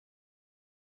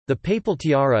The papal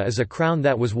tiara is a crown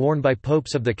that was worn by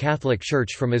popes of the Catholic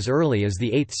Church from as early as the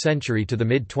 8th century to the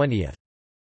mid-20th.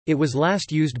 It was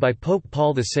last used by Pope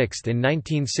Paul VI in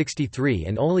 1963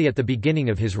 and only at the beginning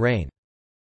of his reign.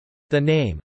 The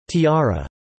name, tiara,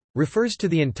 refers to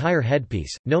the entire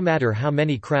headpiece, no matter how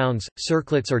many crowns,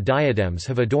 circlets or diadems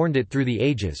have adorned it through the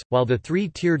ages, while the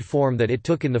three-tiered form that it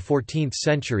took in the 14th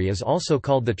century is also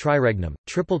called the triregnum,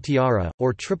 triple tiara,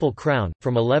 or triple crown.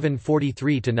 From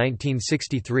 1143 to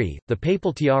 1963, the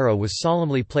papal tiara was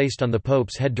solemnly placed on the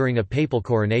pope's head during a papal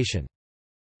coronation.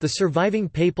 The surviving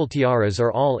papal tiaras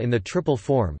are all in the triple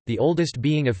form, the oldest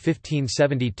being of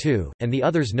 1572, and the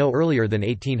others no earlier than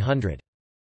 1800.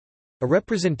 A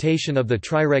representation of the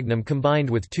triregnum combined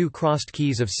with two crossed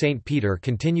keys of St. Peter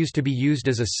continues to be used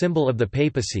as a symbol of the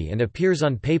papacy and appears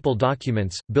on papal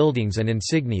documents, buildings and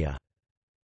insignia.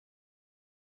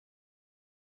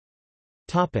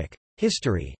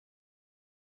 History.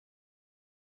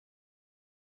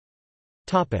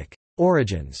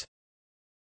 Origins.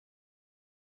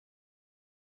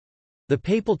 The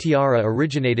papal tiara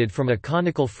originated from a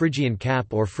conical Phrygian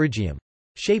cap or phrygium.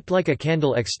 Shaped like a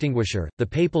candle extinguisher, the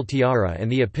papal tiara and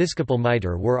the episcopal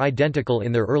mitre were identical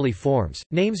in their early forms.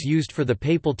 Names used for the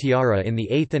papal tiara in the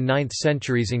 8th and 9th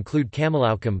centuries include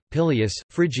camellaucum, pileus,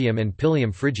 phrygium and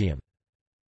pilium phrygium.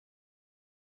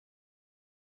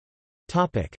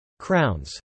 Topic: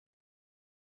 Crowns.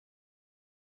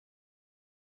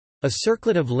 A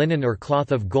circlet of linen or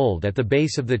cloth of gold at the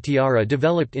base of the tiara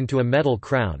developed into a metal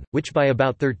crown, which by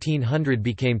about 1300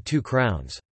 became two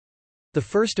crowns. The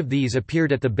first of these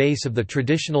appeared at the base of the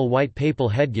traditional white papal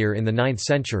headgear in the 9th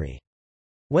century.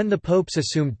 When the popes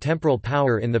assumed temporal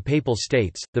power in the Papal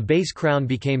States, the base crown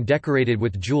became decorated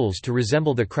with jewels to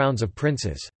resemble the crowns of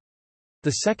princes.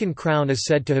 The second crown is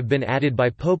said to have been added by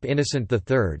Pope Innocent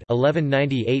III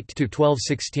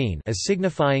 (1198–1216) as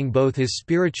signifying both his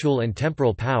spiritual and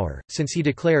temporal power, since he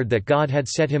declared that God had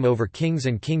set him over kings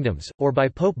and kingdoms, or by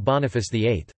Pope Boniface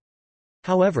VIII.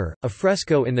 However, a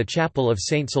fresco in the chapel of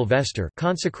Saint Sylvester,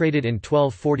 consecrated in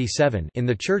 1247 in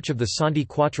the Church of the Santi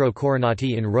Quattro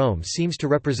Coronati in Rome, seems to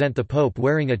represent the Pope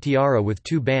wearing a tiara with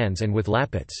two bands and with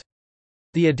lappets.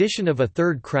 The addition of a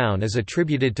third crown is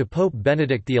attributed to Pope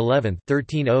Benedict XI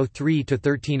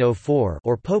 (1303–1304)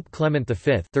 or Pope Clement V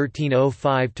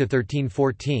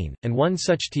 (1305–1314), and one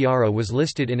such tiara was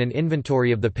listed in an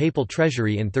inventory of the papal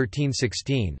treasury in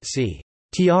 1316. See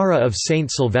Tiara of Saint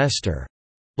Sylvester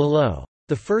below.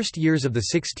 The first years of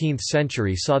the 16th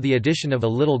century saw the addition of a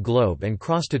little globe and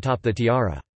cross to top the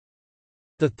tiara.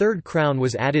 The third crown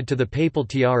was added to the papal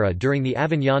tiara during the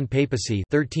Avignon papacy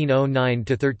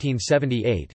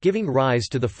 1309–1378, giving rise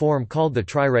to the form called the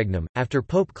triregnum. After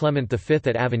Pope Clement V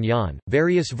at Avignon,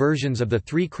 various versions of the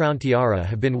three-crown tiara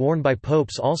have been worn by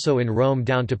popes also in Rome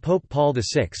down to Pope Paul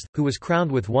VI, who was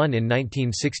crowned with one in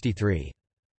 1963.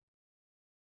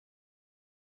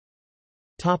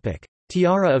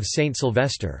 Tiara of Saint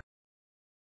Sylvester.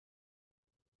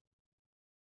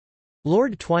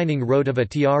 Lord Twining wrote of a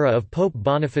tiara of Pope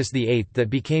Boniface VIII that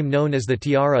became known as the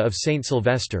Tiara of Saint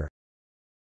Sylvester.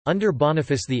 Under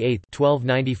Boniface VIII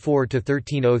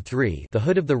 (1294–1303), the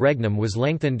hood of the regnum was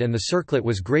lengthened and the circlet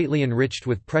was greatly enriched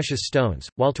with precious stones,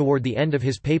 while toward the end of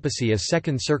his papacy a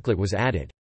second circlet was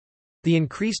added. The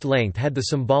increased length had the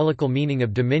symbolical meaning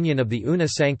of dominion of the una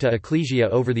sancta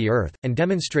ecclesia over the earth, and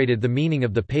demonstrated the meaning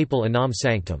of the papal unam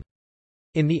sanctum.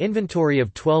 In the inventory of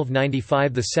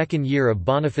 1295, the second year of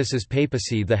Boniface's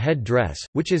papacy, the head dress,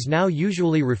 which is now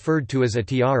usually referred to as a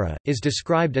tiara, is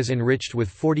described as enriched with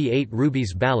 48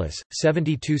 rubies balas,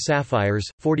 72 sapphires,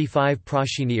 45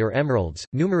 prascini or emeralds,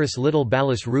 numerous little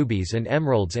balas rubies and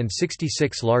emeralds and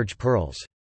 66 large pearls.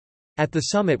 At the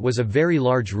summit was a very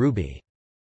large ruby.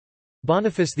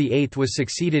 Boniface VIII was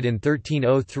succeeded in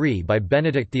 1303 by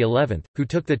Benedict XI, who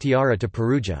took the tiara to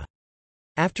Perugia.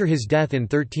 After his death in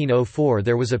 1304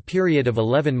 there was a period of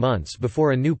 11 months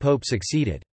before a new pope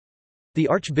succeeded. The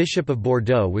Archbishop of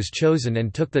Bordeaux was chosen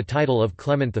and took the title of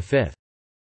Clement V.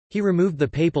 He removed the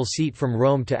papal seat from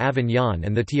Rome to Avignon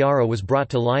and the tiara was brought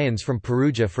to Lyons from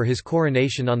Perugia for his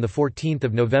coronation on 14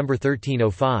 November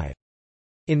 1305.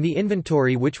 In the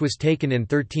inventory which was taken in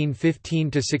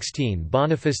 1315–16,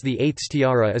 Boniface VIII's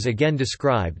tiara is again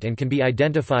described and can be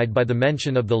identified by the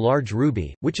mention of the large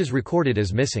ruby, which is recorded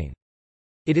as missing.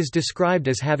 It is described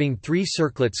as having three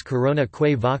circlets corona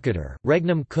quae vocator,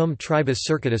 regnum cum tribus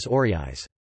circuitus aureis.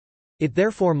 It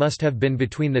therefore must have been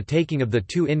between the taking of the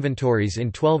two inventories in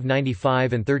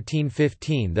 1295 and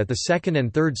 1315 that the second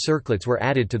and third circlets were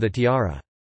added to the tiara.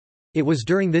 It was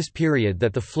during this period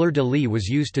that the fleur-de-lis was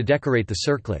used to decorate the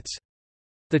circlets.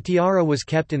 The tiara was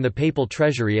kept in the papal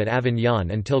treasury at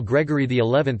Avignon until Gregory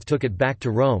XI took it back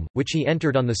to Rome, which he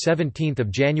entered on 17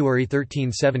 January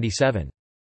 1377.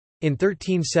 In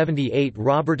 1378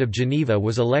 Robert of Geneva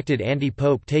was elected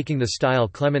anti-pope, taking the style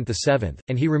Clement VII,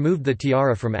 and he removed the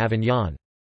tiara from Avignon.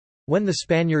 When the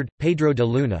Spaniard, Pedro de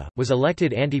Luna, was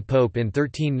elected anti-pope in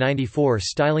 1394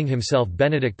 styling himself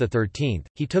Benedict XIII,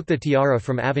 he took the tiara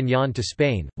from Avignon to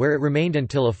Spain, where it remained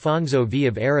until Afonso V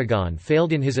of Aragon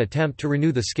failed in his attempt to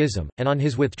renew the schism, and on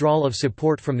his withdrawal of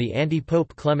support from the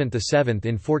anti-pope Clement VII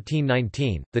in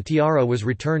 1419, the tiara was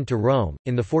returned to Rome.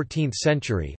 In the 14th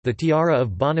century, the tiara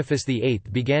of Boniface VIII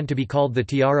began to be called the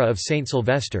tiara of Saint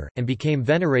Sylvester, and became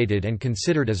venerated and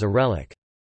considered as a relic.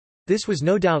 This was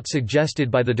no doubt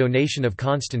suggested by the donation of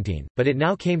Constantine, but it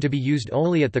now came to be used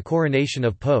only at the coronation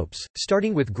of popes,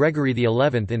 starting with Gregory XI in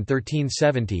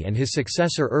 1370 and his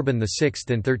successor Urban VI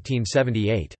in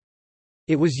 1378.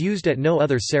 It was used at no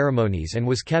other ceremonies and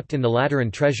was kept in the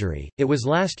Lateran treasury. It was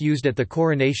last used at the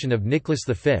coronation of Nicholas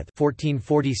V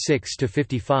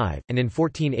 (1446–55), and in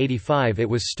 1485 it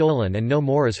was stolen and no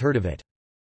more is heard of it.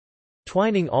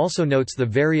 Twining also notes the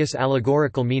various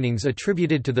allegorical meanings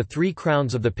attributed to the three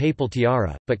crowns of the papal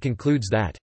tiara, but concludes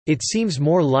that, "It seems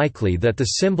more likely that the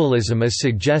symbolism is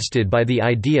suggested by the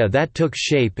idea that took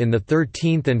shape in the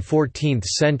 13th and 14th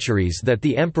centuries that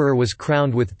the emperor was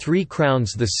crowned with three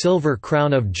crowns: the silver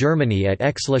crown of Germany at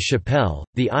Aix-la-Chapelle,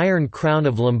 the iron crown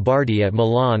of Lombardy at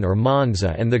Milan or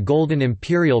Monza, and the golden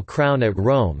imperial crown at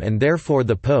Rome, and therefore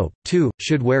the pope, too,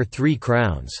 should wear three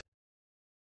crowns."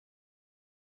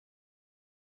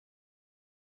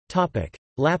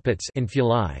 Lappets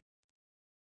infuli.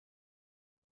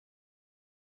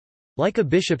 Like a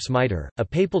bishop's mitre, a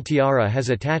papal tiara has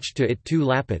attached to it two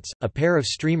lappets, a pair of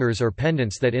streamers or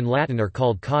pendants that in Latin are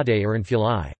called caudae or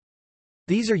infuli.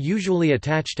 These are usually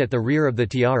attached at the rear of the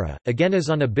tiara, again as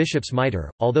on a bishop's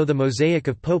mitre, although the mosaic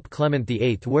of Pope Clement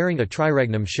VIII wearing a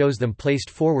triregnum shows them placed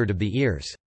forward of the ears.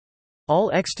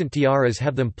 All extant tiaras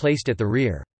have them placed at the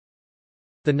rear.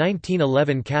 The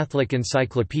 1911 Catholic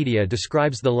Encyclopedia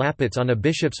describes the lappets on a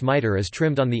bishop's mitre as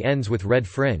trimmed on the ends with red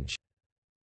fringe.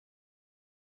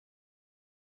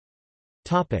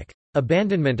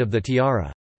 Abandonment of the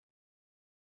tiara.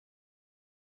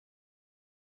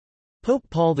 Pope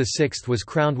Paul VI was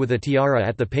crowned with a tiara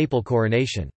at the papal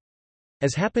coronation.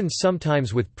 As happens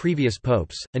sometimes with previous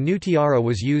popes, a new tiara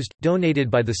was used,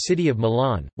 donated by the city of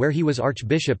Milan, where he was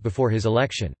archbishop before his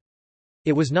election.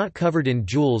 It was not covered in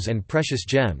jewels and precious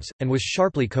gems, and was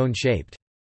sharply cone-shaped.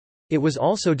 It was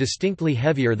also distinctly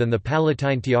heavier than the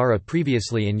Palatine tiara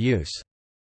previously in use.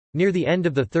 Near the end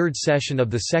of the third session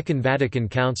of the Second Vatican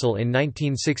Council in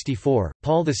 1964,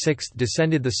 Paul VI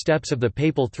descended the steps of the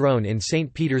papal throne in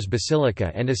St. Peter's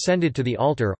Basilica and ascended to the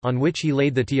altar, on which he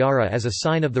laid the tiara as a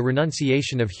sign of the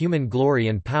renunciation of human glory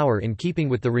and power in keeping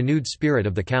with the renewed spirit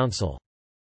of the Council.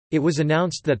 It was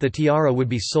announced that the tiara would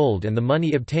be sold and the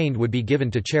money obtained would be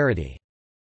given to charity.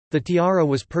 The tiara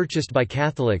was purchased by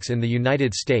Catholics in the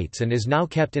United States and is now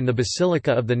kept in the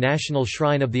Basilica of the National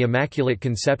Shrine of the Immaculate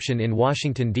Conception in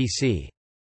Washington, D.C.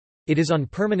 It is on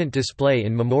permanent display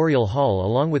in Memorial Hall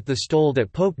along with the stole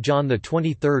that Pope John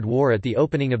XXIII wore at the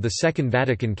opening of the Second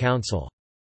Vatican Council.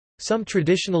 Some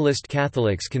traditionalist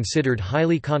Catholics considered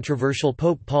highly controversial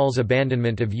Pope Paul's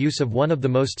abandonment of use of one of the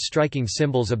most striking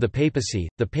symbols of the papacy,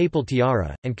 the papal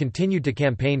tiara, and continued to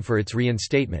campaign for its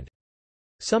reinstatement.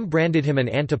 Some branded him an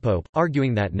antipope,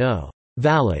 arguing that no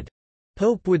valid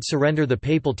pope would surrender the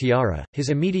papal tiara. His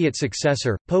immediate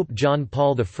successor, Pope John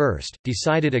Paul I,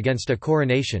 decided against a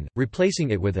coronation, replacing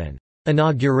it with an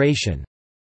inauguration.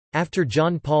 After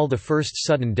John Paul I's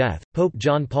sudden death, Pope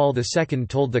John Paul II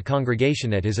told the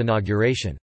congregation at his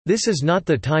inauguration, "This is not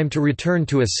the time to return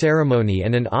to a ceremony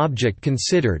and an object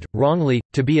considered, wrongly,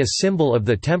 to be a symbol of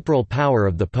the temporal power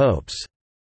of the popes."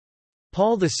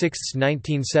 Paul VI's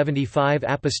 1975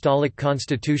 Apostolic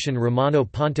Constitution Romano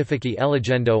Pontifici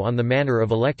Elegendo on the manner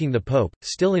of electing the pope,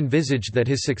 still envisaged that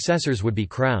his successors would be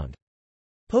crowned.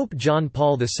 Pope John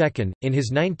Paul II, in his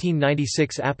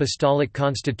 1996 Apostolic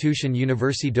Constitution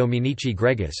Universi Dominici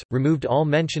Gregis, removed all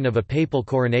mention of a papal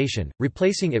coronation,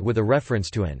 replacing it with a reference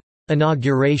to an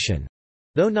inauguration.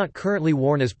 Though not currently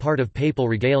worn as part of papal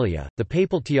regalia, the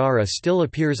papal tiara still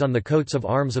appears on the coats of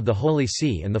arms of the Holy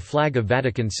See and the flag of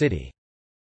Vatican City.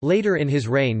 Later in his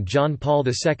reign John Paul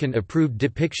II approved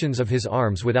depictions of his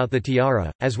arms without the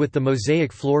tiara, as with the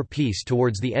mosaic floor piece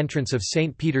towards the entrance of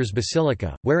St. Peter's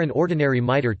Basilica, where an ordinary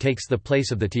mitre takes the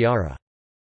place of the tiara.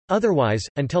 Otherwise,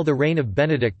 until the reign of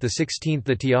Benedict XVI,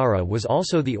 the tiara was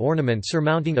also the ornament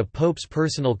surmounting a pope's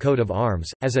personal coat of arms,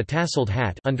 as a tasseled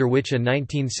hat under which a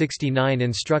 1969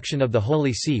 instruction of the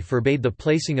Holy See forbade the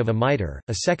placing of a mitre.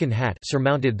 A second hat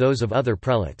surmounted those of other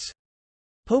prelates.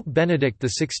 Pope Benedict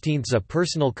XVI's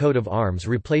personal coat of arms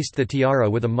replaced the tiara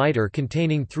with a mitre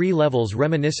containing 3 levels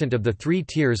reminiscent of the 3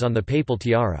 tiers on the papal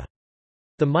tiara.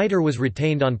 The mitre was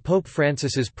retained on Pope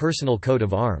Francis's personal coat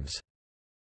of arms.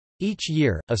 Each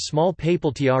year, a small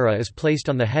papal tiara is placed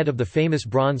on the head of the famous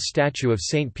bronze statue of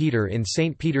St. Peter in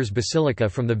St. Peter's Basilica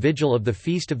from the vigil of the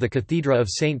Feast of the Cathedra of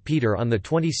St. Peter on the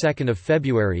 22nd of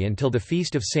February until the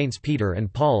Feast of Saints Peter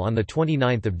and Paul on the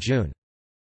 29th of June.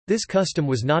 This custom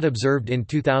was not observed in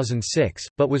 2006,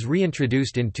 but was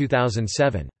reintroduced in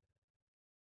 2007.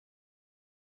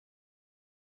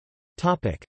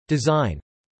 Design.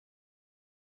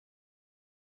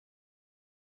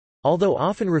 Although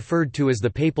often referred to as the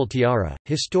papal tiara,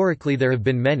 historically there have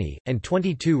been many, and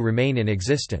 22 remain in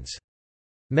existence.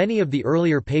 Many of the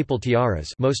earlier papal tiaras,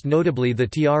 most notably the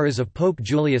tiaras of Pope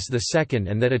Julius II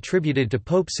and that attributed to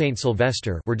Pope Saint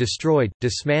Sylvester, were destroyed,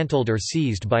 dismantled or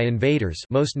seized by invaders,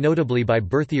 most notably by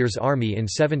Berthier's army in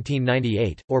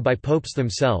 1798, or by popes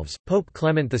themselves. Pope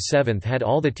Clement VII had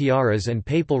all the tiaras and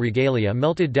papal regalia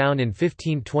melted down in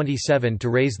 1527 to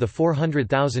raise the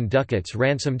 400,000 ducats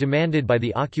ransom demanded by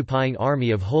the occupying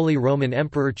army of Holy Roman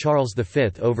Emperor Charles V.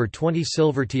 Over 20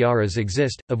 silver tiaras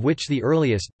exist, of which the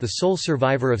earliest, the sole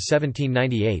survivor of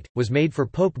 1798, was made for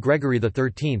Pope Gregory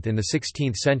XIII in the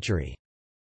 16th century.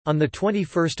 On 21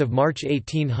 March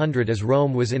 1800, as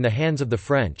Rome was in the hands of the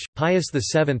French, Pius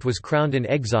VII was crowned in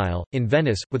exile, in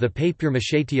Venice, with a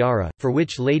papier-mâché tiara, for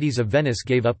which ladies of Venice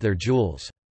gave up their jewels.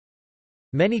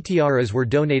 Many tiaras were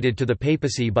donated to the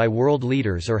papacy by world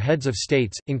leaders or heads of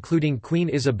states, including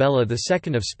Queen Isabella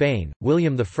II of Spain,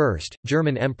 William I,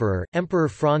 German Emperor, Emperor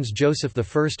Franz Joseph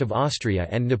I of Austria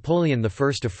and Napoleon I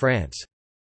of France.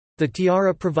 The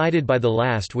tiara provided by the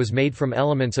last was made from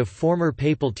elements of former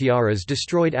papal tiaras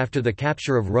destroyed after the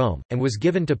capture of Rome, and was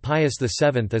given to Pius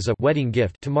VII as a wedding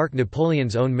gift to mark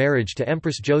Napoleon's own marriage to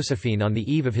Empress Josephine on the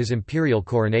eve of his imperial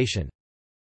coronation.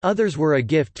 Others were a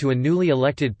gift to a newly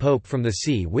elected pope from the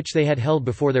see which they had held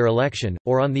before their election,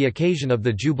 or on the occasion of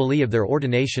the jubilee of their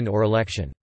ordination or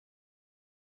election.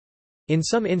 In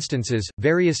some instances,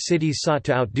 various cities sought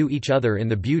to outdo each other in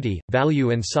the beauty,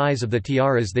 value and size of the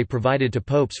tiaras they provided to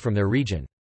popes from their region.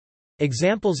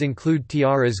 Examples include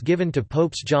tiaras given to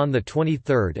Popes John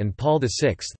XXIII and Paul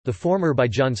VI, the former by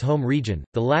John's home region,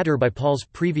 the latter by Paul's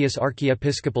previous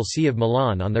archiepiscopal see of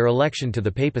Milan on their election to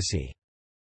the papacy.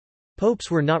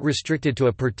 Popes were not restricted to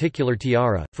a particular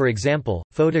tiara. For example,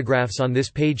 photographs on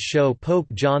this page show Pope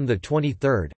John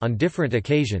XXIII, on different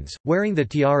occasions, wearing the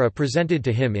tiara presented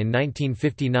to him in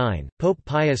 1959, Pope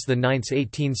Pius IX's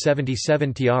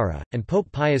 1877 tiara, and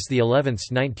Pope Pius XI's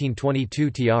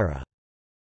 1922 tiara.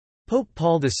 Pope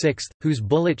Paul VI, whose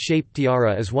bullet-shaped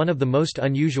tiara is one of the most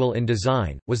unusual in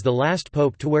design, was the last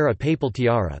pope to wear a papal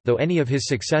tiara, though any of his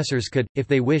successors could, if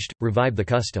they wished, revive the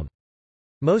custom.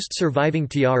 Most surviving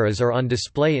tiaras are on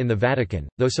display in the Vatican,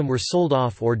 though some were sold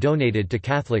off or donated to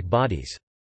Catholic bodies.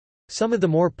 Some of the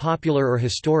more popular or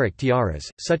historic tiaras,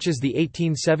 such as the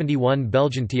 1871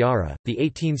 Belgian tiara, the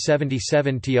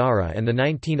 1877 tiara and the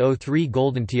 1903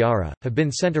 golden tiara, have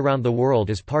been sent around the world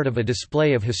as part of a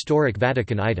display of historic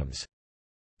Vatican items.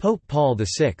 Pope Paul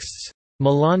VI's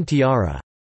Milan tiara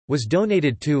was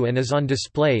donated to and is on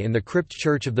display in the crypt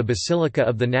church of the Basilica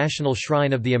of the National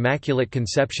Shrine of the Immaculate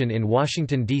Conception in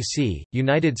Washington, D.C.,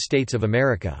 United States of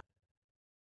America.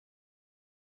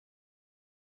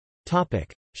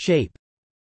 Shape.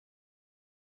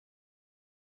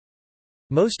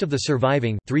 Most of the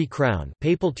surviving three-crown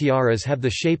papal tiaras have the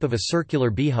shape of a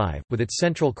circular beehive, with its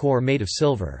central core made of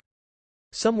silver.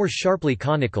 Some were sharply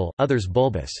conical, others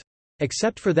bulbous.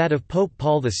 Except for that of Pope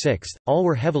Paul VI, all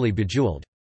were heavily bejeweled.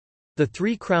 The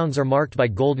three crowns are marked by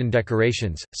golden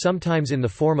decorations, sometimes in the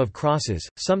form of crosses,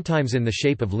 sometimes in the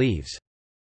shape of leaves.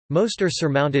 Most are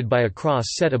surmounted by a cross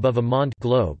set above a monde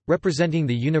globe, representing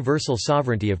the universal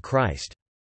sovereignty of Christ.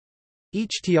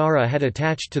 Each tiara had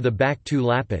attached to the back 2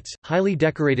 lappets, highly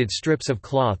decorated strips of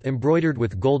cloth embroidered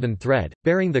with golden thread,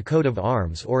 bearing the coat of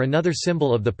arms or another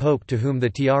symbol of the pope to whom the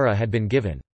tiara had been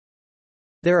given.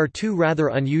 There are 2 rather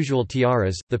unusual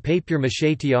tiaras, the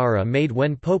papier-mâché tiara made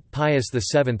when Pope Pius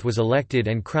VII was elected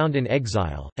and crowned in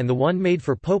exile, and the one made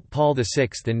for Pope Paul VI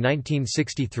in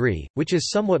 1963, which is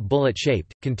somewhat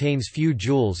bullet-shaped, contains few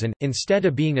jewels and, instead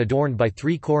of being adorned by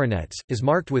 3 coronets, is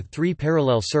marked with 3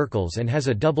 parallel circles and has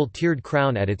a double-tiered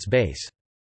crown at its base.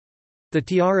 The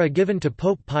tiara given to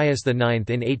Pope Pius IX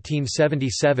in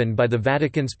 1877 by the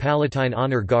Vatican's Palatine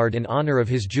Honor Guard in honor of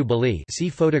his Jubilee, see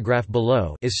photograph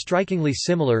below, is strikingly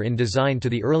similar in design to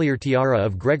the earlier tiara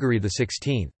of Gregory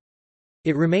XVI.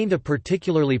 It remained a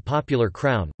particularly popular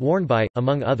crown, worn by,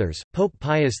 among others, Pope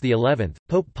Pius XI,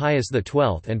 Pope Pius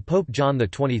XII and Pope John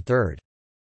XXIII.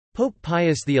 Pope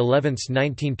Pius XI's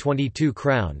 1922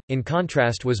 crown, in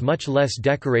contrast, was much less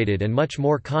decorated and much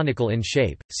more conical in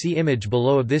shape. See image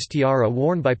below of this tiara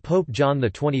worn by Pope John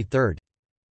XXIII.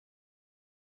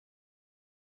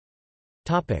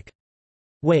 Topic: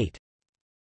 Weight.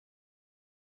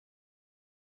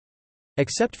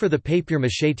 Except for the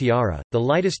papier-mâché tiara, the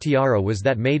lightest tiara was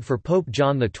that made for Pope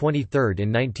John XXIII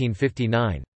in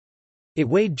 1959. It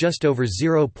weighed just over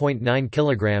 0.9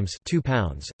 kilograms, 2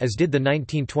 pounds, as did the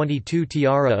 1922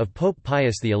 tiara of Pope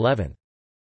Pius XI.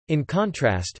 In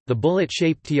contrast, the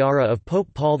bullet-shaped tiara of Pope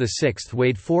Paul VI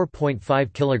weighed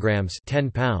 4.5 kilograms,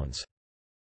 10 pounds.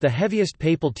 The heaviest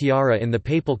papal tiara in the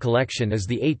papal collection is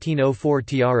the 1804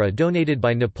 tiara donated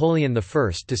by Napoleon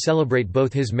I to celebrate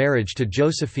both his marriage to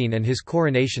Josephine and his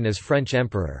coronation as French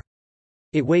emperor.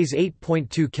 It weighs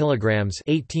 8.2 kilograms,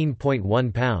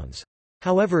 18.1 pounds.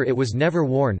 However, it was never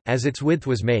worn, as its width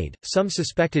was made, some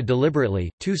suspected deliberately,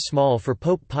 too small for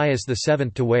Pope Pius VII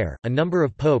to wear. A number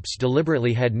of popes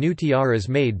deliberately had new tiaras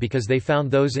made because they found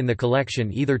those in the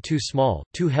collection either too small,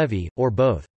 too heavy, or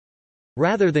both.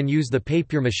 Rather than use the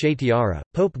papier-mâché tiara,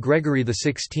 Pope Gregory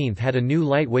XVI had a new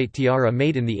lightweight tiara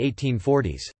made in the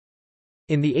 1840s.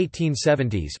 In the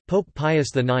 1870s, Pope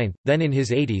Pius IX, then in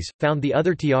his 80s, found the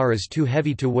other tiaras too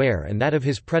heavy to wear and that of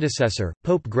his predecessor,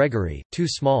 Pope Gregory, too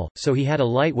small, so he had a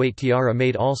lightweight tiara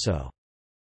made also.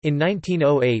 In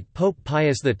 1908 Pope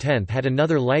Pius X had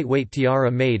another lightweight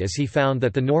tiara made as he found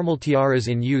that the normal tiaras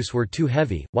in use were too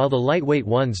heavy, while the lightweight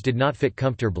ones did not fit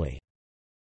comfortably.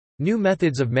 New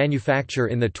methods of manufacture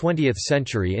in the 20th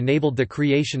century enabled the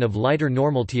creation of lighter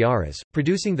normal tiaras,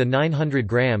 producing the 900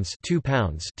 grams 2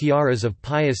 pounds tiaras of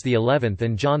Pius XI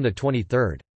and John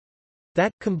XXIII.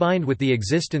 That, combined with the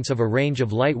existence of a range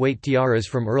of lightweight tiaras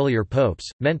from earlier popes,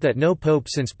 meant that no pope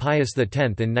since Pius X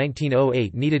in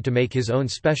 1908 needed to make his own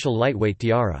special lightweight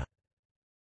tiara.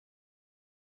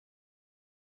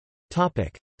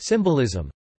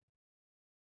 Symbolism.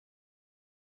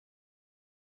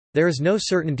 There is no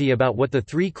certainty about what the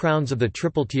three crowns of the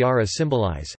triple tiara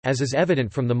symbolize, as is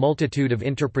evident from the multitude of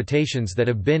interpretations that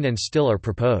have been and still are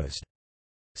proposed.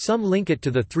 Some link it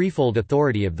to the threefold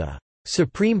authority of the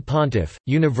Supreme Pontiff,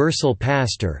 Universal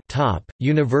Pastor top,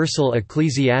 Universal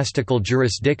Ecclesiastical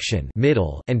Jurisdiction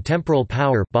middle, and Temporal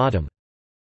Power bottom.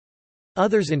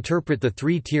 Others interpret the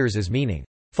three tiers as meaning,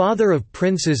 Father of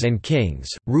princes and kings,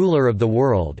 ruler of the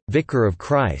world, vicar of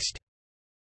Christ.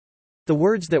 The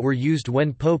words that were used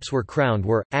when popes were crowned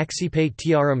were, accipe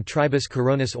tiaram tribus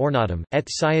coronis ornatum, et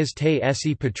sias te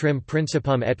esse patrim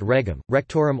principum et regum,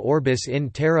 rectorum orbis in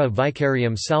terra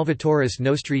vicarium salvatoris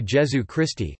nostri Jesu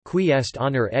Christi, qui est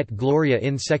honor et gloria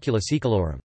in saecula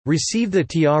saeculorum. Receive the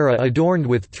tiara adorned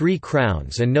with three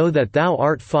crowns and know that thou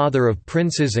art Father of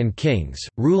princes and kings,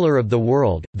 ruler of the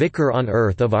world, vicar on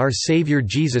earth of our Saviour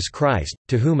Jesus Christ,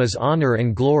 to whom is honor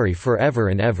and glory forever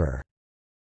and ever.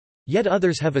 Yet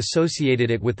others have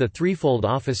associated it with the threefold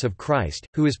office of Christ,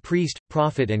 who is priest,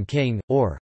 prophet and king,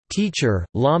 or teacher,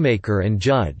 lawmaker and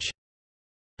judge.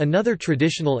 Another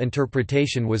traditional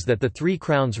interpretation was that the three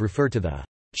crowns refer to the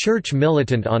church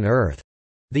militant on earth,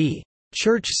 the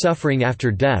church suffering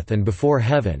after death and before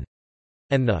heaven,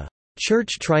 and the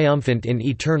church triumphant in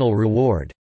eternal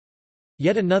reward.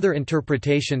 Yet another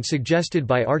interpretation suggested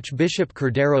by Archbishop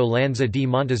Cordero Lanza di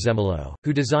Montezemolo,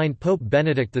 who designed Pope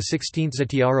Benedict XVI's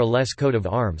tiara-less coat of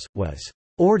arms, was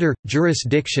order,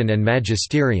 jurisdiction and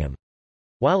magisterium,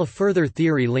 while a further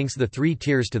theory links the three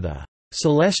tiers to the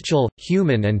celestial,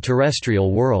 human and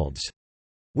terrestrial worlds,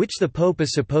 which the Pope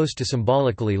is supposed to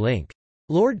symbolically link.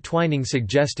 Lord Twining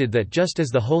suggested that just as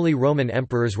the Holy Roman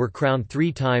Emperors were crowned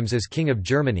 3 times as King of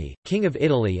Germany, King of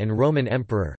Italy and Roman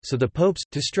Emperor, so the popes,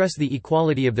 to stress the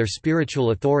equality of their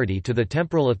spiritual authority to the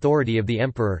temporal authority of the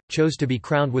emperor, chose to be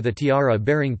crowned with a tiara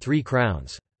bearing 3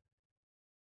 crowns.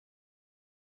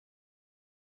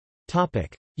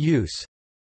 Use.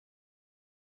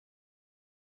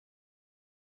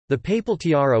 The papal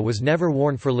tiara was never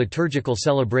worn for liturgical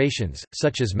celebrations,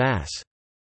 such as Mass.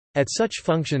 At such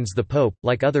functions the pope,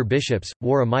 like other bishops,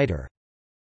 wore a mitre.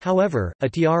 However, a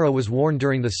tiara was worn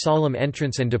during the solemn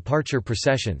entrance and departure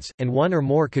processions, and one or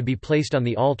more could be placed on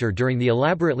the altar during the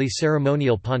elaborately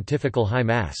ceremonial pontifical high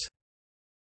mass.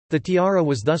 The tiara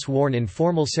was thus worn in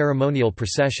formal ceremonial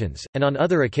processions, and on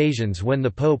other occasions when the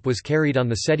Pope was carried on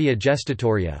the sedia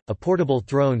gestatoria, a portable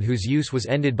throne whose use was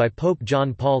ended by Pope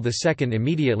John Paul II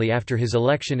immediately after his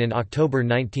election in October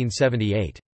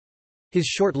 1978. His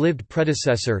short-lived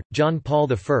predecessor, John Paul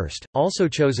I, also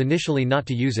chose initially not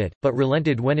to use it, but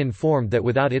relented when informed that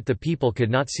without it the people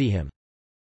could not see him.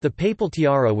 The papal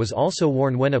tiara was also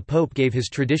worn when a pope gave his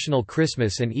traditional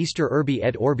Christmas and Easter Urbi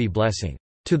et Orbi blessing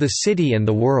to the city and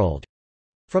the world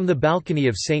from the balcony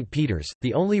of St. Peter's,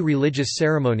 the only religious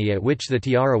ceremony at which the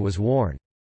tiara was worn.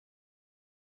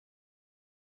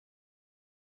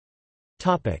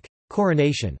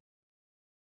 Coronation.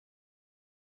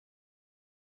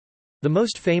 The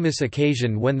most famous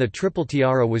occasion when the triple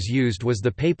tiara was used was the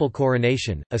papal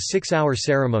coronation, a 6-hour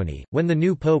ceremony, when the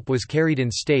new pope was carried in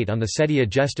state on the sedia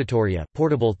gestatoria,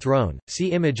 portable throne.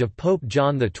 See image of Pope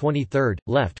John XXIII,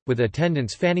 left, with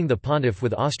attendants fanning the pontiff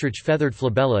with ostrich-feathered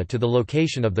flabella to the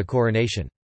location of the coronation.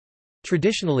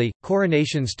 Traditionally,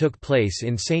 coronations took place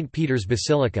in St. Peter's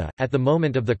Basilica. At the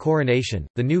moment of the coronation,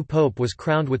 the new pope was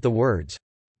crowned with the words,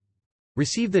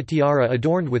 "Receive the tiara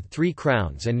adorned with 3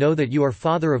 crowns and know that you are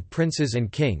father of princes and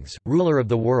kings, ruler of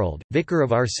the world, vicar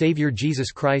of our Savior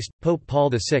Jesus Christ." Pope Paul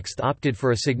VI opted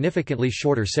for a significantly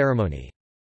shorter ceremony.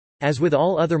 As with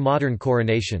all other modern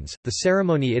coronations, the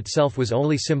ceremony itself was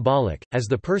only symbolic, as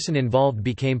the person involved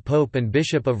became Pope and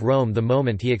Bishop of Rome the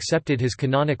moment he accepted his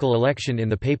canonical election in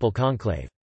the papal conclave.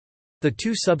 The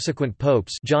 2 subsequent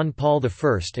popes, John Paul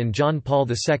I and John Paul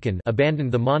II,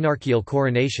 abandoned the monarchical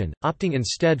coronation, opting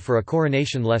instead for a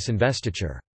coronation-less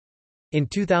investiture. In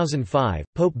 2005,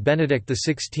 Pope Benedict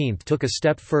XVI took a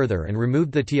step further and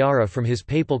removed the tiara from his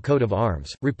papal coat of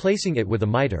arms, replacing it with a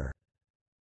mitre.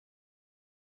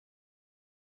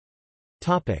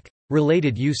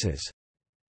 Related uses.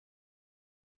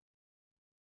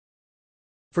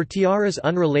 For tiaras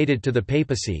unrelated to the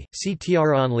papacy, see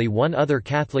tiara. Only one other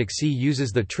Catholic see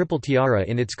uses the triple tiara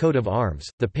in its coat of arms,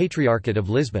 the Patriarchate of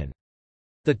Lisbon.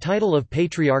 The title of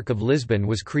Patriarch of Lisbon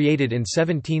was created in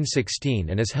 1716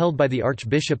 and is held by the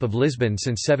Archbishop of Lisbon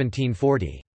since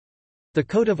 1740. The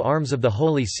coat of arms of the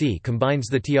Holy See combines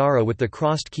the tiara with the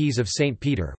crossed keys of St.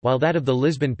 Peter, while that of the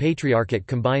Lisbon Patriarchate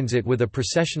combines it with a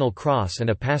processional cross and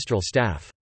a pastoral staff.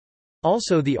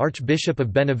 Also, the Archbishop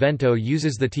of Benevento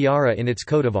uses the tiara in its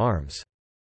coat of arms.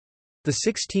 The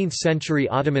 16th-century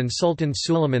Ottoman Sultan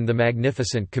Suleiman the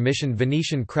Magnificent commissioned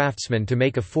Venetian craftsmen to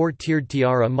make a 4-tiered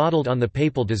tiara modelled on the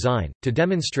papal design, to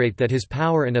demonstrate that his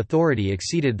power and authority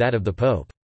exceeded that of the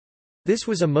Pope. This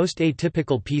was a most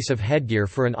atypical piece of headgear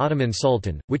for an Ottoman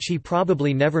sultan, which he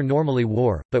probably never normally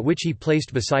wore, but which he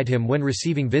placed beside him when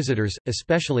receiving visitors,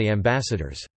 especially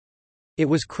ambassadors. It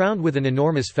was crowned with an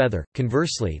enormous feather.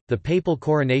 Conversely, the papal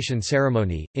coronation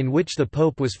ceremony, in which the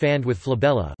pope was fanned with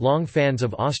flabella, long fans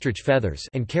of ostrich feathers,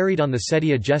 and carried on the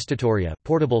sedia gestatoria,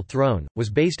 portable throne, was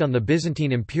based on the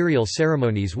Byzantine imperial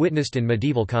ceremonies witnessed in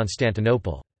medieval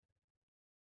Constantinople.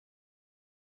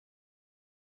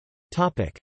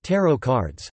 Topic: Tarot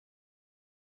cards.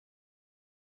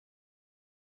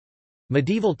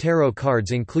 Medieval tarot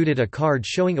cards included a card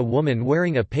showing a woman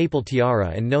wearing a papal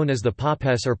tiara and known as the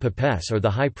papess or papess or the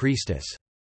high priestess.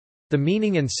 The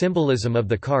meaning and symbolism of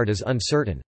the card is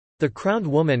uncertain. The crowned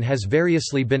woman has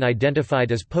variously been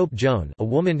identified as Pope Joan, a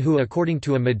woman who according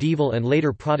to a medieval and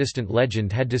later Protestant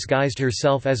legend had disguised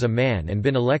herself as a man and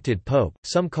been elected pope.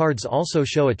 Some cards also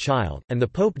show a child, and the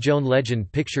Pope Joan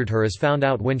legend pictured her as found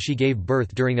out when she gave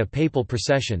birth during a papal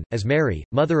procession, as Mary,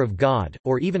 Mother of God,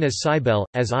 or even as Cybele,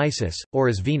 as Isis, or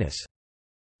as Venus.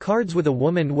 Cards with a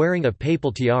woman wearing a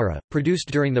papal tiara,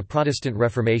 produced during the Protestant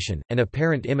Reformation, and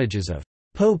apparent images of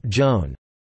Pope Joan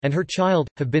and her child,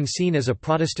 have been seen as a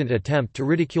Protestant attempt to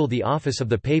ridicule the office of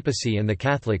the papacy and the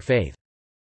Catholic faith.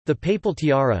 The papal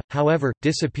tiara, however,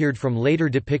 disappeared from later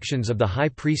depictions of the high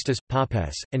priestess,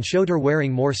 papess, and showed her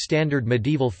wearing more standard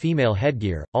medieval female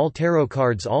headgear. All tarot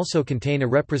cards also contain a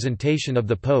representation of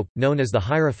the pope, known as the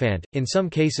Hierophant, in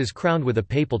some cases crowned with a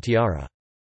papal tiara.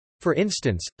 For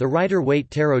instance, the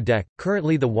Rider-Waite Tarot deck,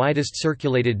 currently the widest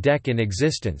circulated deck in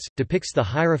existence, depicts the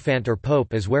Hierophant or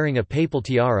Pope as wearing a papal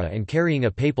tiara and carrying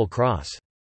a papal cross.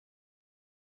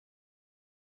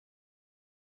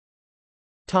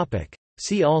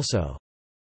 See also: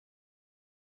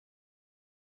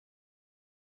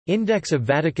 Index of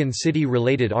Vatican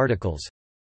City-related articles,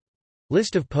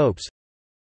 List of popes,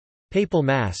 Papal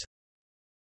Mass,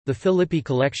 The Filippi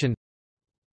collection,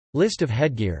 List of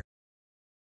headgear.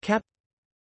 Cap.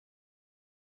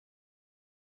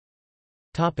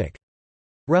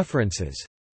 References.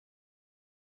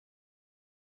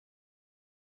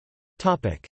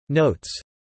 Notes.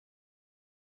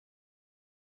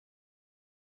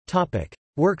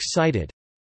 Works cited.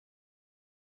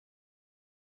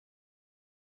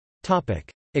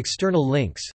 External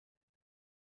links.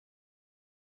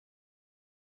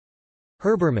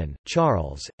 Herbermann,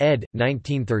 Charles, ed.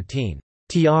 1913.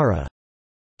 Tiara.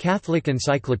 Catholic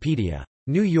Encyclopedia.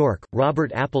 New York,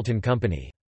 Robert Appleton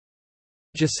Company.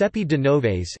 Giuseppe de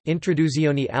Noves,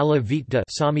 Introduzione alla vita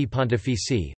Sommi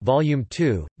Pontifici, Volume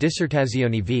 2,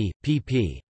 Dissertazioni v.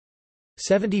 pp.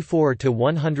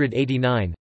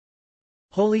 74–189.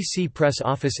 Holy See Press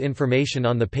Office information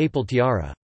on the Papal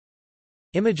tiara.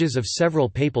 Images of several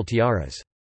papal tiaras.